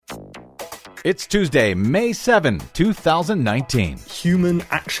It's Tuesday, May 7, 2019. Human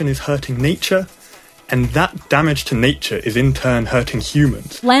action is hurting nature, and that damage to nature is in turn hurting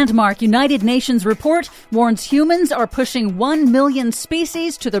humans. Landmark United Nations report warns humans are pushing 1 million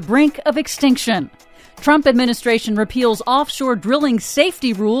species to the brink of extinction. Trump administration repeals offshore drilling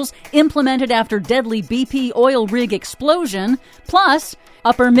safety rules implemented after deadly BP oil rig explosion. Plus,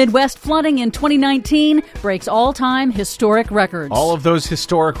 Upper Midwest flooding in 2019 breaks all-time historic records. All of those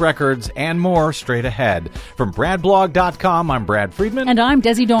historic records and more straight ahead. From BradBlog.com, I'm Brad Friedman. And I'm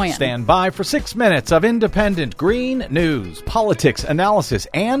Desi Doyen. Stand by for 6 minutes of independent green news, politics, analysis,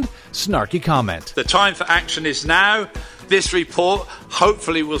 and snarky comment. The time for action is now. This report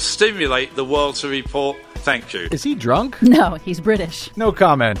hopefully will stimulate the world to report. Thank you. Is he drunk? No, he's British. No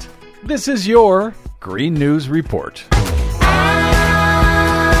comment. This is your Green News Report.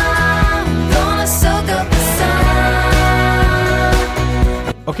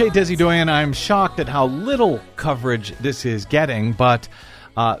 Okay, Desi Doyen, I'm shocked at how little coverage this is getting, but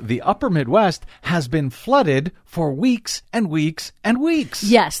the upper Midwest has been flooded for weeks and weeks and weeks.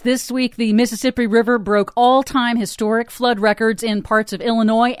 Yes, this week the Mississippi River broke all-time historic flood records in parts of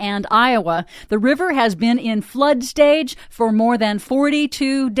Illinois and Iowa. The river has been in flood stage for more than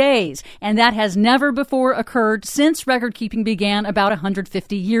 42 days, and that has never before occurred since record-keeping began about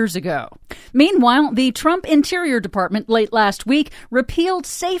 150 years ago. Meanwhile, the Trump Interior Department late last week repealed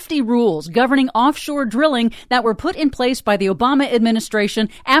safety rules governing offshore drilling that were put in place by the Obama administration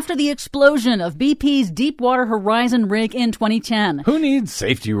after the explosion of BP's Deepwater Horizon rig in 2010. Who needs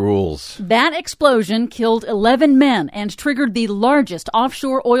safety rules? That explosion killed 11 men and triggered the largest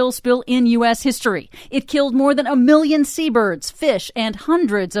offshore oil spill in U.S. history. It killed more than 1 million seabirds, fish, and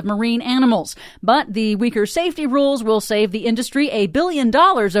hundreds of marine animals. But the weaker safety rules will save the industry $1 billion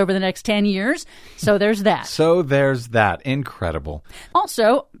over the next 10 years. So there's that. Incredible.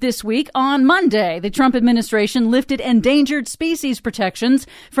 Also, this week on Monday, the Trump administration lifted endangered species protections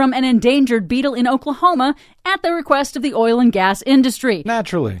from an endangered beetle in Oklahoma at the request of the oil and gas industry.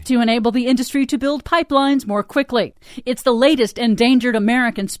 Naturally. To enable the industry to build pipelines more quickly. It's the latest endangered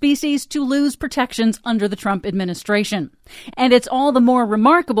American species to lose protections under the Trump administration. And it's all the more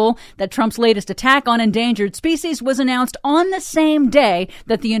remarkable that Trump's latest attack on endangered species was announced on the same day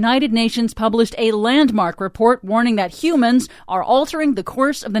that the United Nations published a landmark report warning that humans are altering the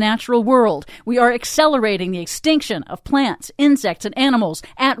course of the natural world. We are accelerating the extinction of plants, insects, and animals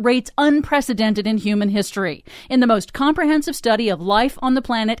at rates unprecedented in human history. In the most comprehensive study of life on the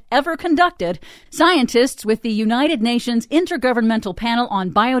planet ever conducted, scientists with the United Nations Intergovernmental Panel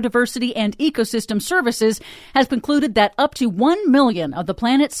on Biodiversity and Ecosystem Services has concluded that up to 1 million of the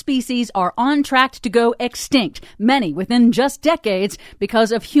planet's species are on track to go extinct, many within just decades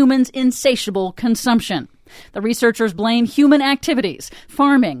because of humans' insatiable consumption. The researchers blame human activities,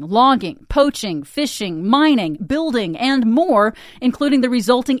 farming, logging, poaching, fishing, mining, building, and more, including the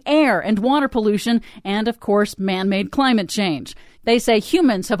resulting air and water pollution and, of course, man-made climate change. They say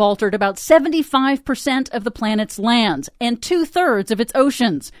humans have altered about 75% of the planet's lands and 2/3 of its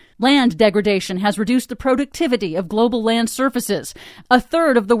oceans. Land degradation has reduced the productivity of global land surfaces.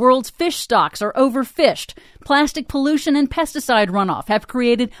 1/3 of the world's fish stocks are overfished. Plastic pollution and pesticide runoff have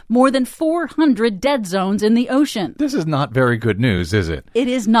created more than 400 dead zones in the ocean. This is not very good news, is it? It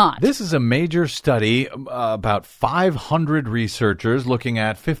is not. This is a major study, about 500 researchers looking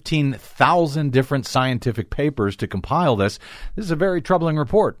at 15,000 different scientific papers to compile this. This is a very troubling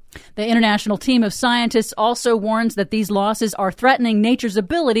report. The international team of scientists also warns that these losses are threatening nature's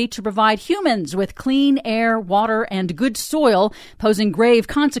ability to provide humans with clean air, water, and good soil, posing grave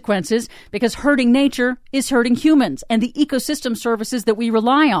consequences because hurting nature is hurting humans and the ecosystem services that we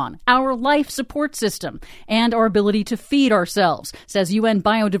rely on, our life support system, and our ability to feed ourselves, says UN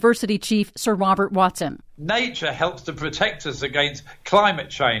Biodiversity Chief Sir Robert Watson. Nature helps to protect us against climate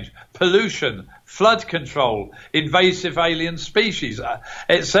change, pollution, flood control, invasive alien species,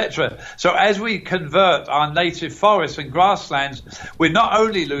 etc. So as we convert our native forests and grasslands, we're not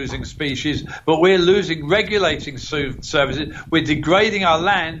only losing species, but we're losing regulating services, we're degrading our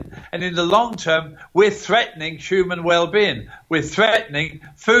land, and in the long term, we're threatening human well-being. We're threatening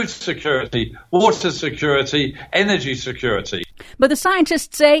food security, water security, energy security. But the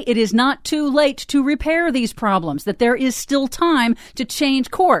scientists say it is not too late to repair these problems, that there is still time to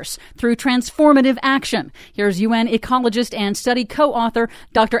change course through transformative action. Here's UN ecologist and study co-author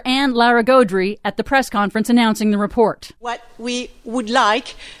Dr. Anne Larragodri at the press conference announcing the report. What we would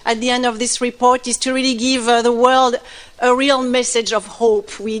like at the end of this report is to really give the world a real message of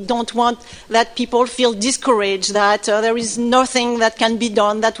hope. We don't want that people feel discouraged, that there is nothing that can be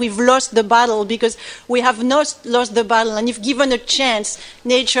done, that we've lost the battle, because we have not lost the battle. And if given a chance,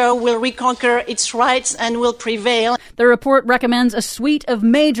 nature will reconquer its rights and will prevail. The report recommends a suite of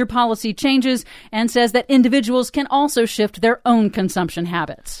major policy changes and says that individuals can also shift their own consumption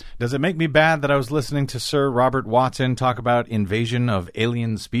habits. Does it make me bad that I was listening to Sir Robert Watson talk about invasion of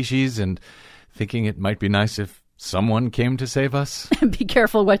alien species and thinking it might be nice if someone came to save us? Be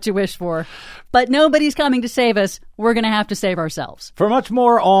careful what you wish for. But nobody's coming to save us. We're going to have to save ourselves. For much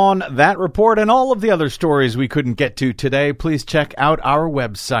more on that report and all of the other stories we couldn't get to today, please check out our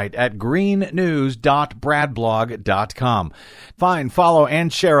website at greennews.bradblog.com. Find, follow,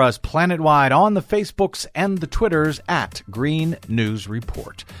 and share us planet-wide on the Facebooks and the Twitters at Green News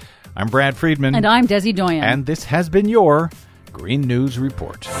Report. I'm Brad Friedman. And I'm Desi Doyen. And this has been your Green News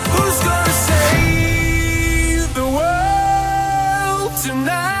Report. Who's gonna save the world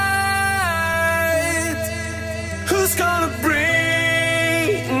tonight?